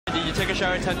Did you take a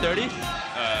shower at 10:30?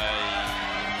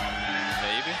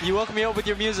 Maybe. You woke me up with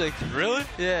your music. Really?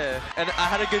 Yeah. And I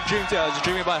had a good dream too. I was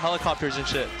dreaming about helicopters and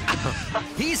shit.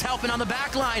 He's helping on the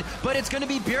back line, but it's going to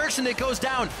be Bjergsen that goes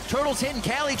down. Turtle's hitting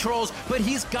Cali Trolls, but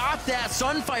he's got that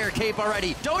Sunfire cape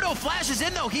already. Dodo flashes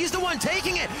in though. He's the one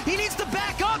taking it. He needs to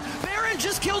back up. Baron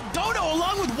just killed Dodo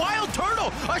along with Wild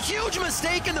Turtle. A huge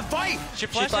mistake in the fight. She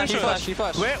flashed. She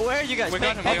flashed. Where are you guys? We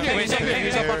got him. He's up here.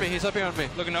 He's up on me. He's up here on me.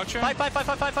 Look at Nocturne.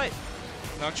 Fight.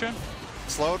 Nocturne.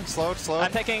 Slowed.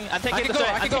 I'm taking the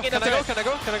turret. Can I go? Can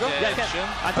I go? Yeah, you can.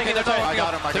 I'm taking the turret. I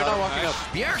got him. They're not walking up.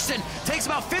 Bjergsen takes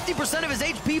about 50% of his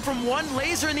HP from one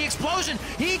laser in the explosion.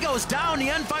 He goes down.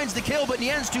 Nien finds the kill, but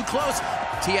Nien's too close.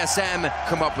 TSM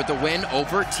come up with the win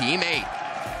over Team 8.